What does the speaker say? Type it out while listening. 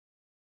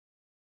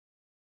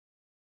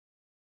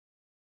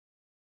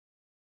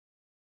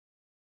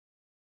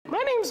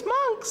name's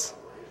Munks.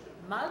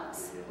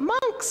 Munks?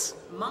 Munks.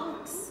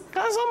 Munks?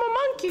 Cause I'm a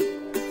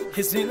monkey.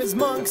 His name is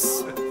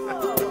Munks.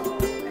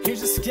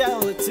 Here's a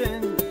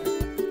skeleton.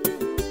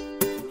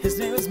 His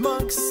name is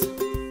Munks.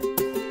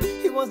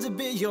 He wants to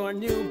be your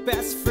new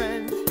best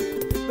friend.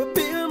 But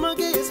being a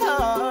monkey is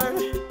hard.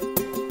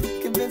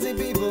 Convincing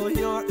people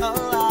you're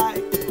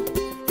alive.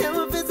 And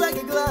what fits like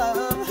a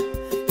glove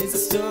is the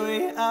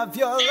story of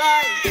your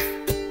life.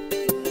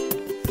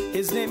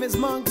 His name is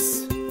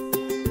Munks.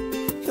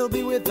 He'll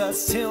be with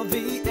us till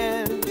the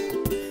end.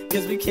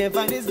 Cause we can't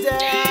find his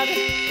dad.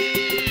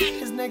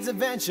 His next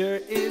adventure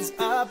is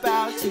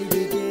about to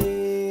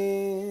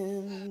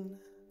begin.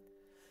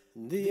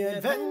 The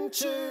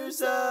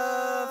Adventures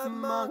of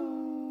Munks.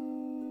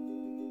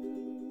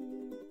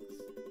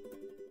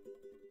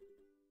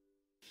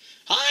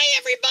 Hi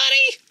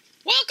everybody!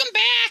 Welcome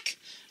back!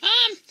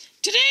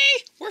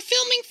 Today we're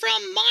filming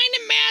from mine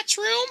and Matt's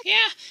room.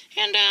 Yeah,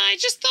 and I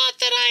just thought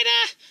that I'd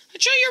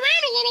show you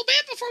around a little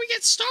bit before we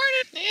get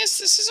started. Yes,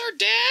 this is our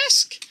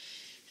desk.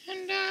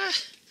 And you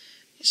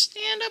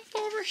stand up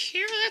over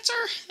here. That's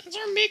our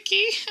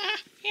Mickey.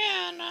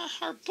 Yeah, and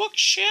our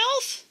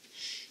bookshelf.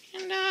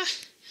 And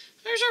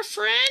there's our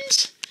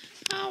friends,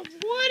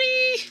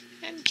 Woody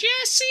and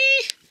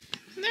Jesse.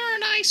 And they're our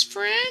nice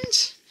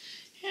friends.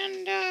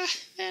 And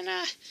then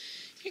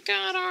you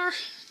got our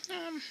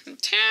towel,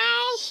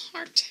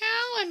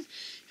 and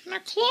our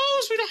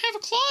clothes. We don't have a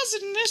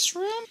closet in this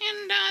room.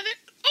 And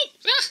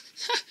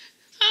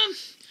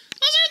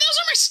those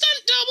are my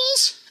stunt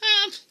doubles.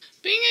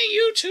 Being a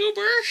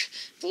YouTuber,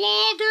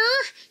 vlogger,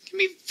 can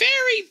be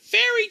very,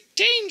 very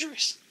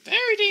dangerous.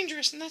 Very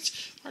dangerous. And that's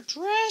our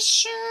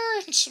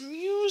dresser and some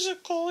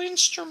musical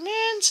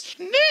instruments.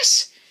 And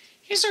this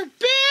is our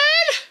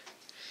bed.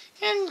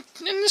 And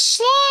the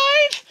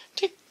slide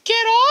to get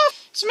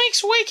off. This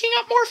makes waking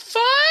up more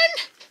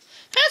fun.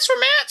 That's where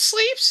Matt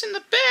sleeps, in the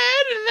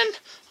bed. And then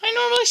I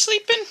normally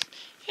sleep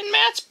in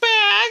Matt's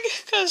bag,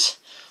 because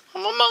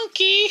I'm a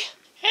monkey.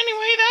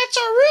 Anyway, that's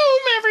our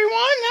room,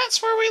 everyone.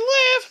 That's where we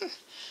live. And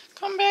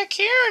come back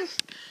here and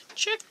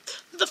check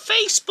the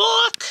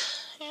Facebook.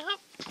 Yep.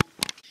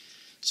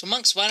 So,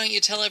 Monks, why don't you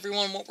tell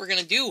everyone what we're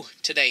gonna do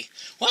today?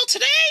 Well,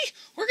 today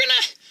we're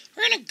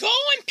gonna go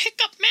and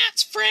pick up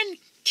Matt's friend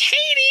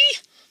Katie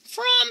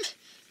from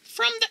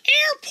the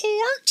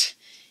airport,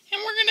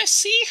 and we're gonna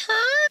see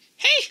her.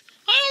 Hey,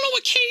 I don't know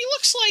what Katie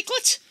looks like.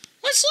 Let's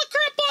look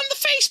her up on the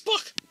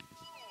Facebook.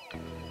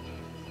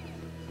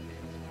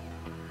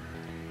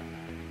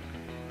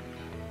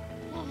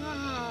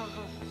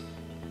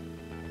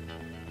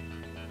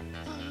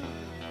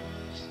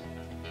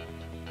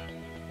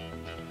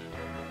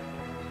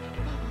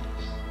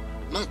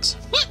 Monks.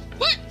 What?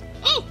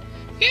 Oh,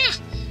 yeah.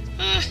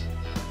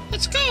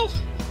 Let's go.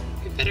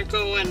 We better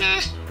go and,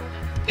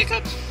 pick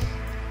up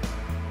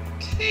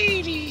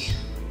Katie.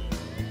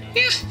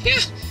 Yeah.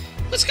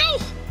 Let's go.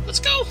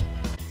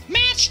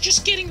 Matt's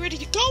just getting ready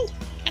to go,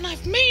 and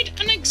I've made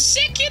an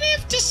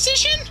executive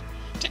decision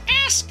to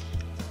ask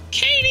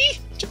Katie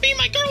to be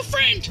my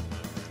girlfriend.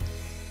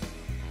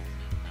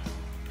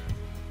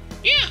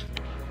 Yeah.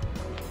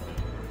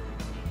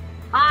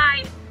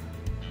 Hi.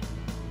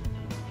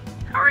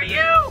 How are you?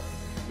 Good.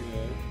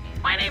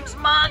 My name's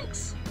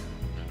Munks.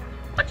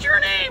 What's your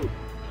name?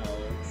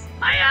 Alex.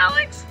 Hi,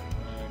 Alex.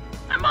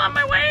 Hi. I'm on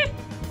my way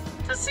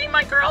to see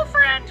my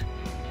girlfriend.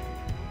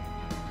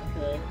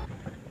 Okay.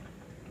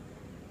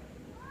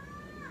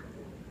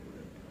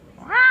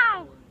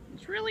 Wow,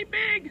 it's really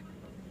big.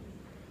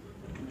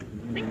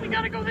 I think we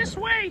gotta go this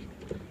way.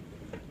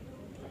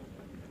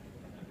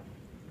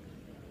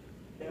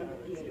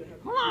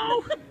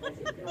 Hello.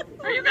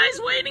 Are you guys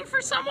waiting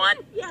for someone?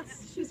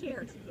 Yes, she's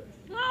here.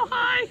 Oh,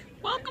 hi.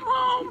 Welcome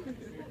home.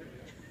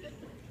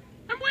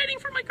 I'm waiting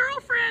for my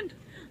girlfriend.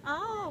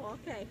 Oh,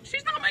 okay.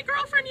 She's not my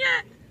girlfriend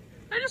yet.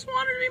 I just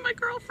want her to be my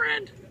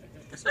girlfriend.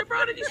 So I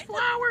brought her these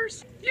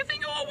flowers. Do you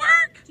think it will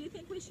work? Do you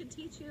think we should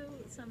teach you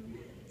some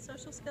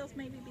social skills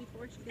maybe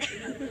before she gets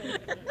here?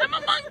 I'm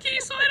a monkey,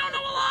 so I don't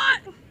know a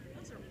lot.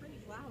 Those are pretty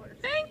flowers.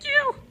 Thank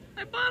you.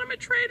 I bought them at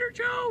Trader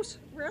Joe's.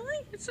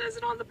 Really? It says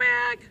it on the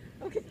bag.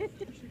 Okay.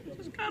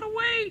 Just gotta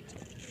wait.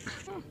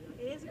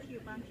 It is a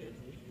cute monkey.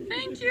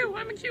 Thank you.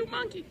 I'm a cute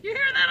monkey. You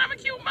hear that? I'm a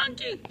cute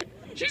monkey.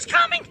 She's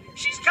coming.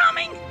 She's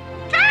coming.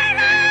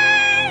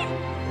 Katie!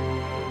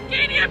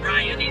 Katie, I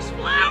brought you these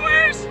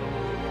flowers.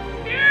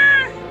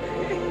 Here.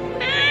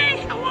 Hey,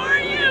 how are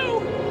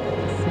you?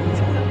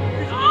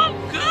 Oh,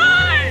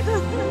 good.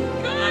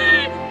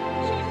 Good.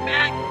 She's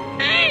back.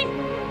 Hey,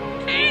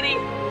 Katie, I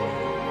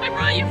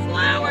brought you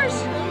flowers.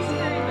 That's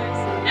very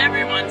nice.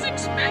 Everyone's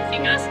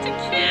expecting us to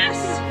kiss.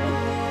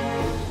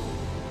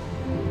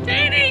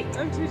 Katie,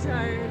 I'm too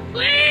tired.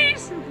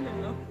 please,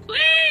 No.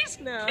 please,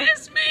 No.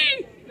 kiss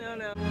me.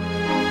 No.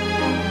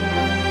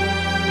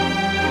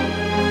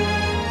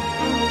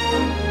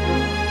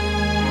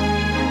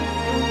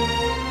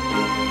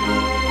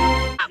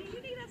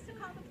 You need us to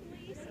call the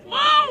police?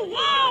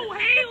 Whoa,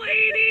 hey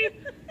lady,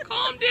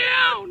 calm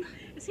down.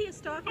 Is he a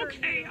stalker?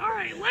 Okay, all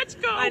right, let's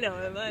go. I know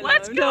him.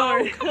 Let's Don't go.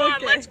 worry. Come on,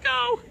 Okay. let's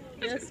go.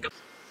 Yes. Go.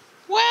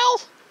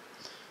 Well,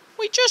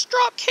 we just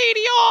dropped Katie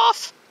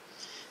off.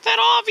 That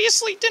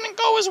obviously didn't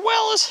go as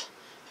well as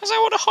I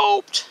would have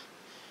hoped.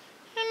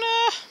 And,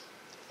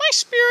 my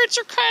spirits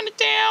are kind of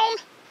down.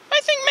 I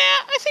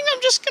think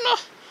I'm just gonna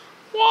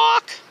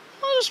walk.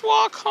 I'll just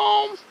walk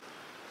home.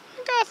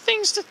 I got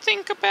things to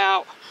think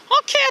about.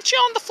 I'll catch you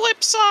on the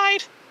flip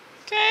side.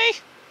 Okay?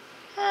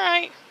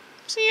 Alright.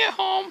 See you at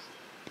home.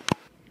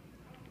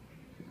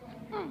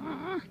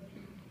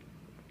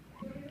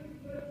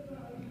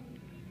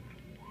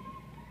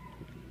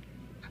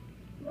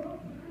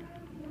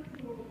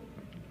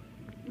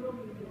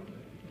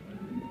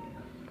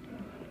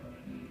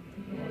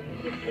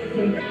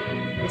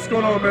 What's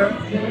going on, man?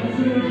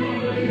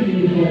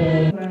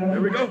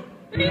 There we go.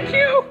 Thank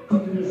you.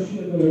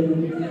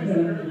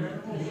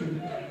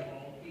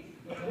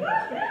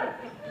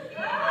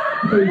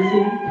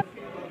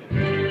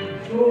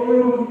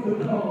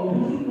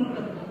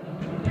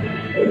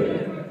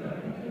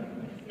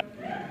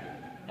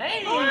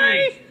 Hey!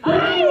 Hi.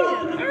 Hi.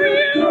 How are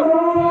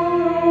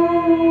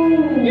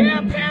you? Yeah,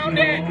 pound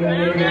it.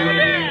 Pound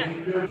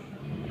it.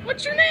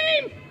 What's your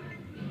name?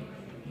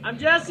 I'm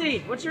Jesse.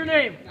 What's your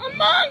name? I'm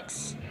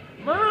Munks.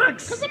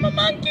 Munks. Cause I'm a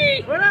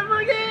monkey. What up,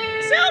 monkey?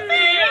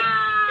 Selfie.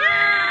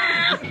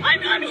 Yeah.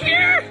 I'm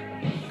here.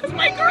 Cause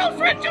my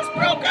girlfriend just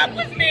broke up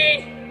with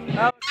me.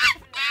 Oh,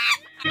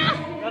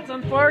 that's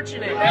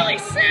unfortunate. Really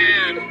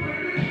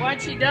sad.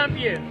 Why'd she dump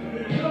you?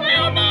 I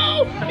don't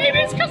know. Maybe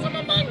it's cause I'm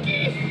a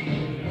monkey.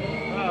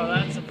 Oh,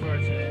 that's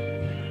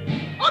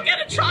unfortunate. I'll get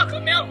a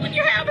chocolate milk when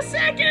you have a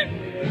second.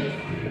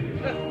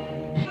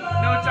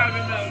 No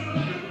chocolate milk.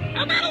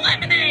 How about a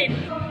lemonade?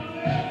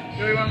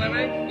 Do we want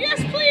lemonade?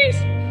 Yes,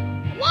 please.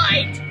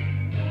 Light.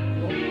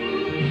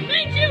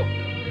 Thank you.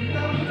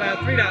 About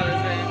 $3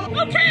 then.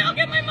 Okay, I'll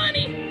get my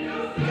money.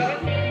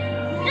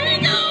 Here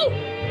you go.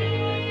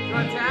 You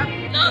want tap?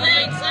 No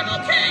thanks, I'm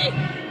okay.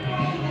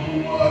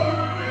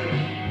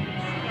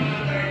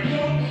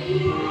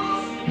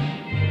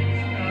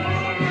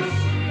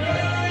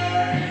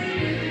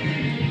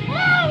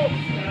 Whoa!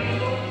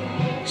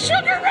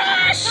 Sugar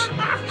rush!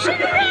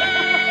 Sugar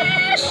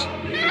rush!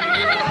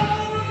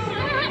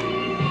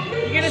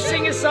 You gonna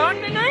sing a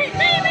song tonight?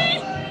 Maybe!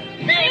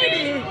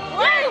 Maybe!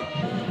 Woo!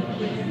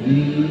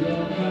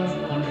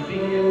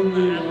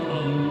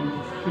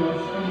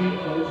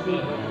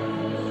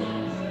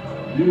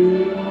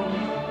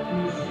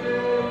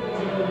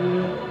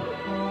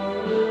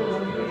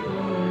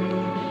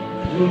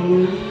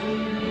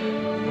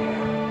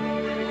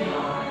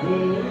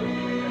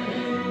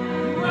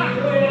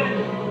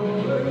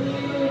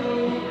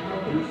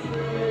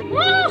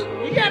 Woo!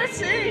 You gotta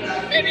sing.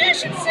 Maybe I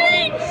should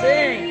sing!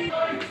 Sing.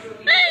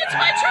 Hey, it's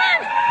my turn!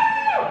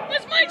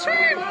 It's my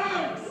turn!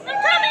 I'm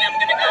coming, I'm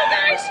gonna go,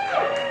 guys!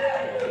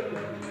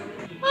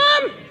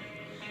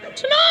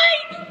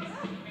 Tonight,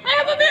 I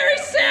have a very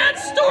sad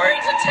story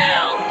to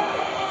tell.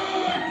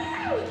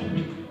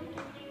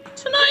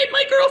 Tonight,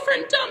 my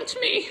girlfriend dumped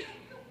me.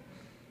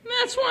 And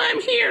that's why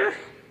I'm here.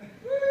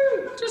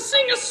 To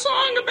sing a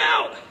song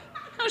about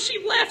how she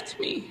left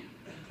me.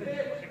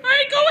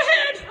 Alright, go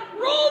ahead.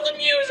 Roll the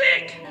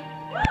music.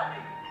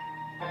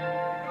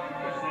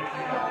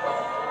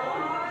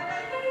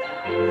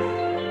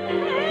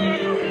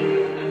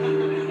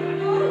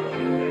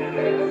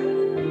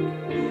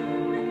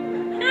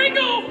 Here I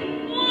go.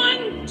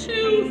 1,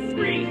 2,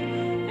 3.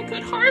 I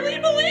could hardly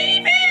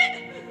believe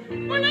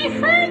it when I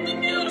heard the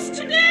news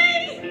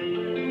today.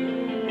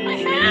 I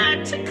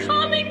had to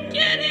come and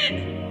get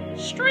it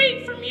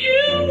straight from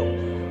you.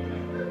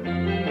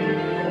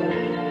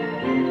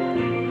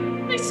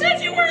 They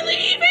said you were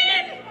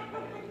leaving.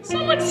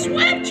 Someone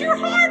swept your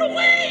heart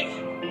away.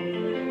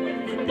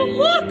 From the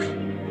look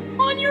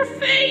on your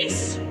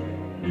face,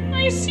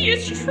 I see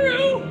it's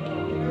true.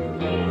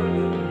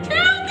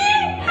 Tell me,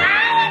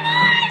 how am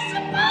I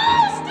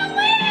supposed to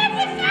live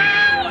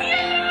without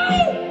you?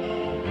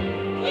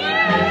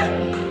 Yeah.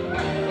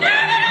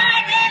 Now that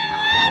I've been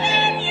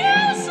loving you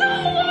so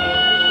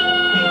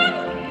long,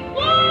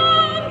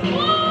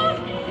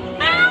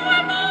 how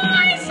am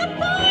I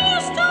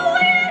supposed to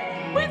live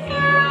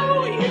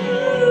without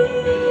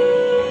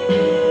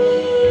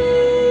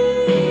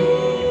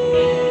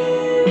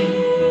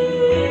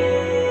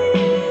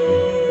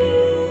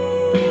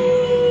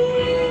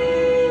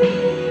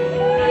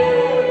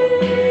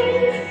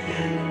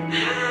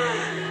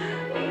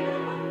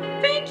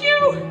Thank you.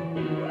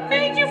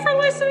 Thank you for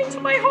listening to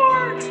my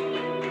heart.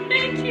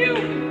 Thank you.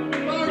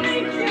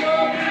 Thank you.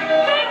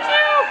 Thank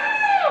you.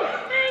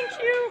 Thank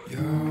you.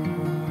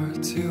 You're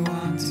too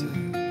wanted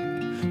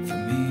for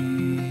me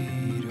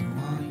to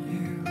want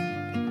you.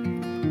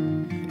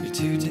 You're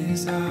too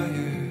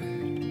desired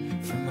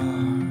from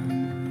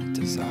our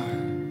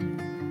desire.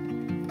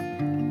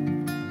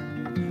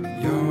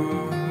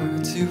 You're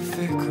too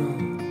fickle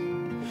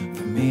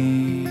for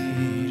me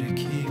to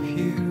keep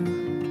you.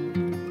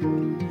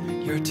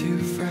 You're too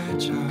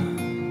fragile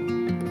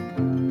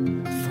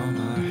for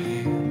my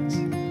hands.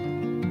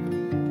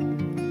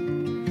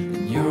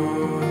 And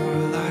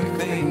you're like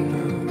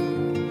vapor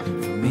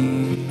for me.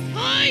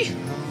 Hi. to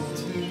hold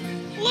to.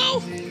 Hello.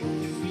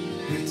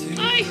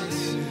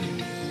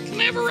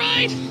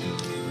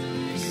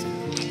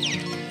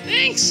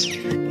 Thanks.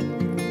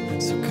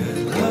 So good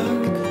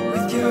luck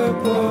with your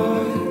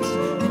boys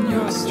and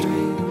your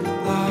street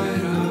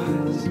light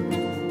eyes.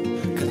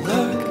 Good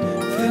luck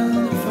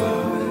filling the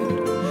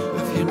void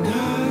of your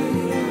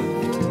night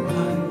after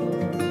night.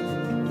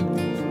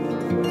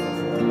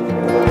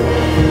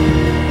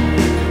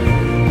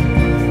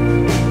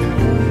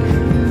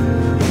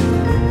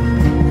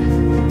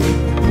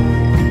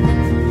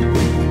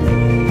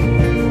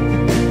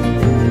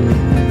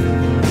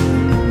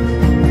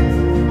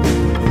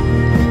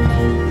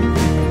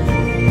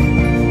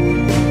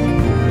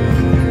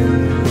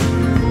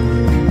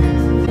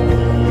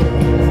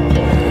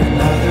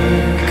 Another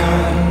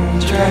cotton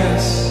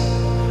dress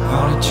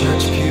on a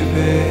church pew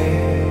bay.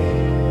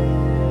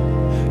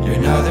 You're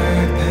another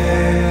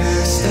pair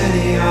of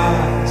steady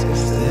eyes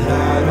that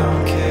I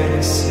don't care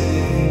to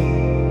see.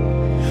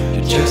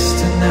 You're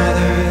just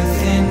another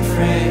thin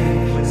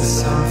frame with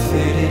some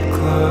faded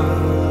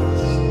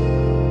clothes.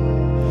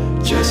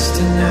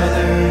 Just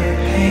another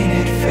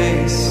painted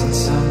face on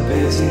some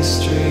busy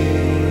street.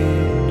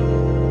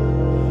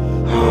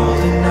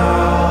 Holding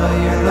all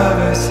your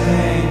lovers'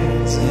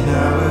 hands, and I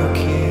will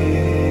keep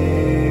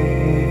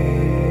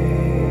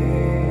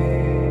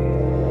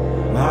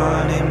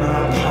mine in my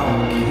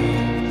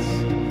pockets.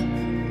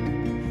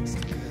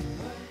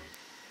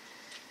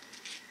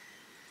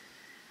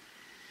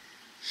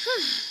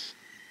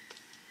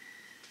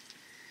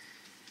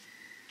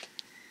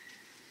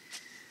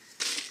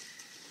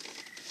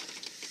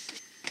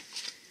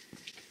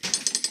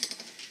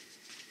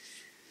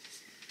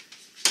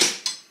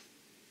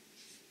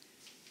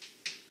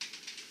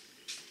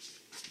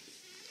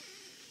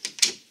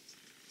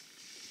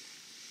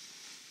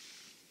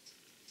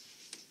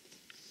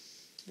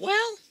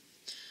 Well,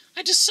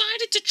 I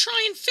decided to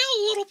try and feel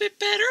a little bit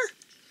better.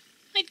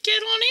 I'd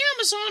get on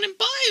Amazon and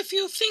buy a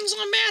few things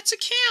on Matt's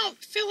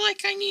account. Feel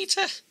like I need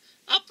to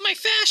up my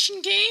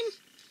fashion game.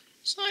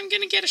 So I'm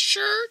gonna get a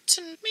shirt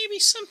and maybe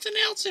something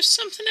else if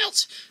something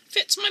else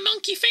fits my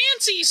monkey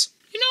fancies.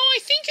 You know, I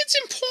think it's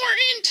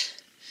important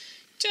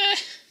to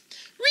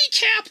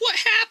recap what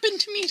happened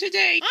to me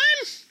today.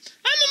 I'm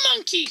a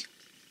monkey.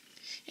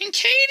 And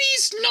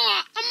Katie's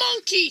not a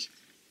monkey.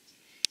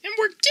 And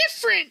we're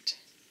different.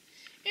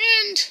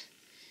 And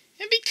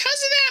because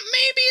of that,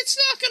 maybe it's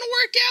not going to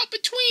work out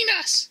between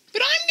us.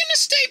 But I'm going to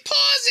stay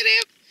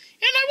positive,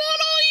 and I want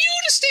all you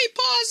to stay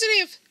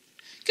positive.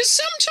 Because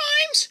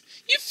sometimes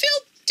you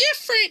feel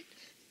different,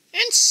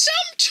 and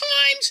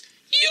sometimes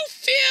you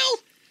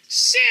feel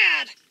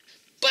sad.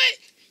 But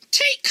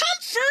take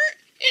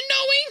comfort in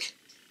knowing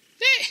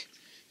that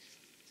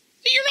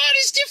you're not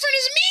as different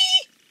as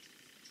me,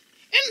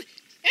 and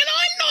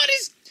I'm not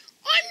as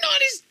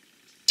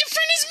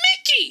different as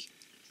Mickey.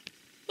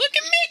 Look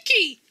at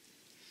Mickey.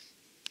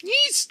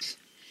 He's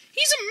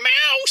a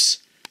mouse,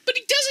 but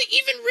he doesn't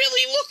even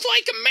really look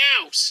like a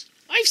mouse.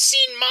 I've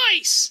seen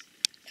mice,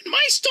 and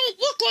mice don't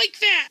look like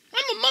that.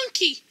 I'm a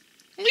monkey.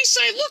 At least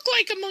I look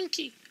like a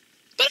monkey.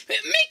 But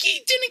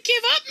Mickey didn't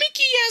give up.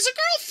 Mickey has a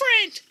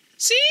girlfriend.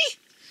 See?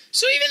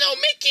 So even though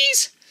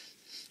Mickey's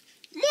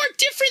more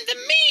different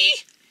than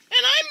me,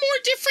 and I'm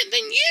more different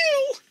than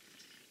you,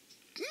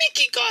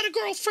 Mickey got a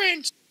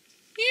girlfriend.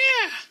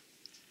 Yeah.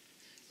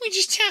 We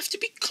just have to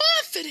be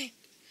confident.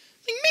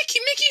 Like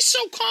Mickey's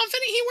so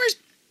confident he wears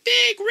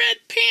big red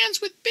pants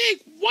with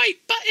big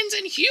white buttons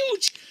and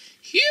huge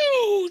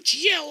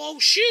yellow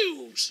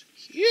shoes.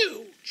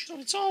 Huge. So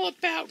it's all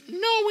about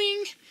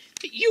knowing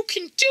that you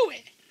can do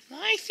it.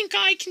 I think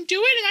I can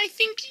do it, and I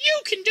think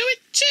you can do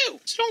it too.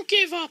 So don't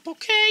give up,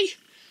 okay?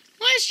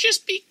 Let's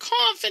just be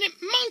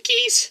confident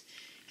monkeys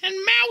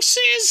and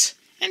mouses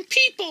and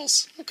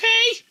peoples,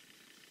 okay?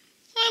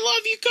 I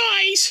love you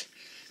guys.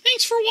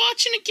 Thanks for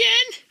watching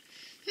again,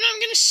 and I'm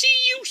gonna see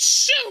you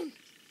soon,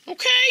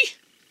 okay?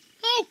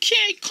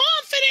 Okay,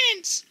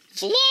 confidence!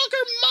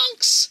 Vlogger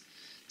Munks,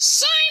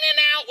 signing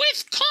out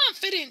with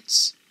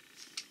confidence.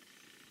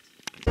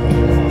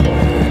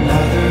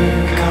 Another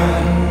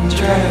cotton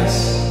dress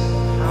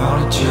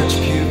on a church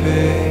pew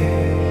bay.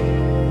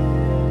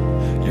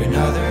 You're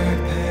another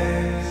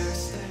pair.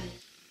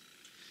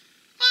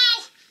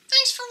 Wow,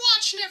 thanks for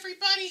watching,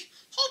 everybody.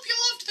 Hope you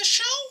loved the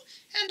show,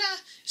 and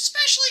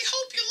especially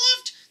hope you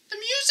loved the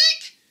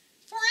music.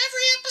 For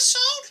every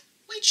episode,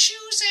 we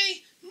choose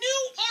a new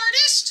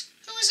artist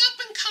who is up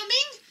and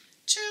coming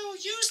to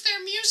use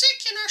their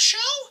music in our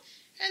show.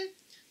 And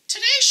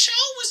today's show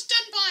was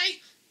done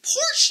by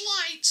Porch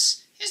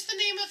Lights, is the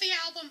name of the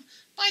album,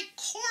 by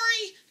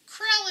Corey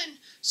Krellin.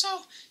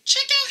 So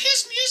check out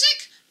his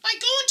music by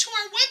going to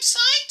our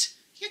website.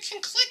 You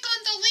can click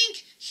on the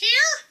link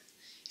here,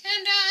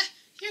 and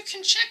you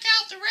can check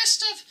out the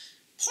rest of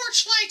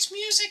Porch Lights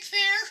music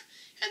there.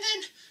 And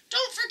then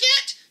don't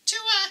forget to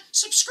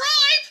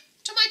subscribe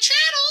to my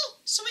channel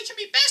so we can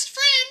be best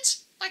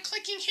friends by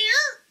clicking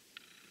here.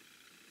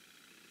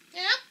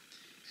 Yeah.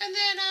 And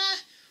then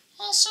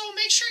also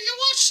make sure you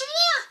watch some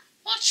more.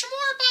 Watch some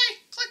more by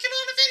clicking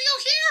on a video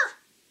here.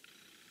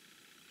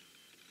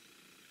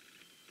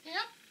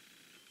 Yep.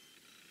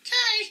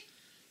 Okay.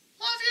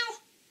 Love you.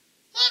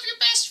 Love you,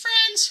 best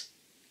friends.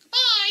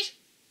 Goodbye.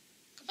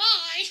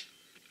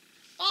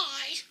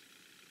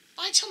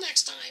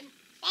 next time.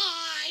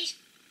 Bye.